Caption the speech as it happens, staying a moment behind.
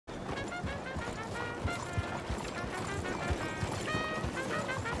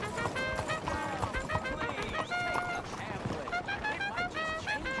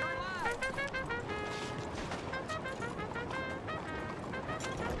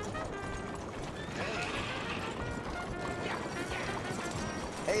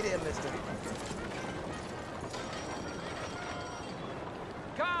Hey there, mister.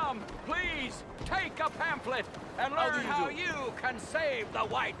 Come, please, take a pamphlet and learn how you can save the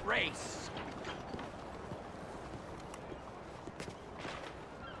white race.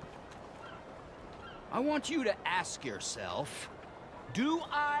 I want you to ask yourself, do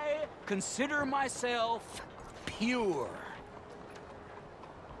I consider myself pure?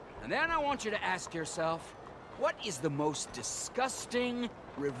 And then I want you to ask yourself, what is the most disgusting,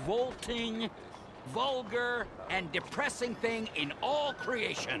 revolting, vulgar, and depressing thing in all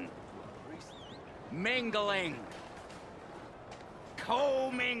creation? Mingling.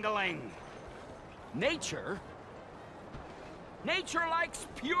 Co-mingling. Nature likes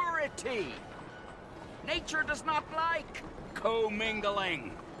purity. Nature does not like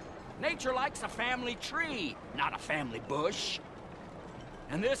co-mingling. Nature likes a family tree, not a family bush.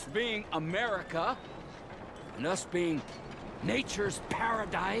 And this being America, and us being nature's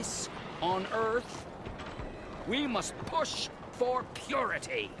paradise on Earth, we must push for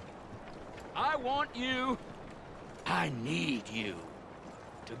purity. I want you, I need you,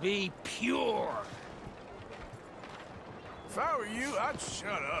 to be pure. If I were you, I'd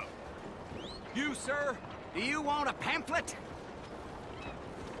shut up. You, sir, do you want a pamphlet?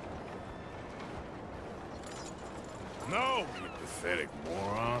 No, you pathetic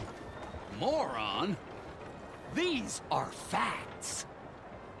moron. Moron? These are facts.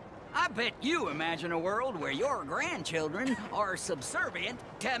 I bet you imagine a world where your grandchildren are subservient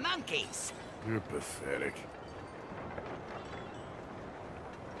to monkeys. You're pathetic.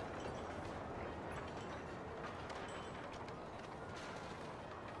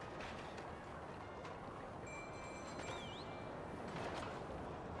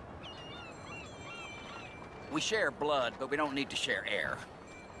 We share blood, but we don't need to share air.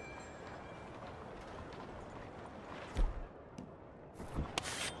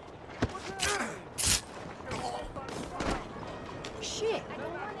 Shit! I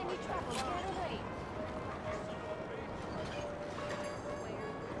don't want any trouble. Get away.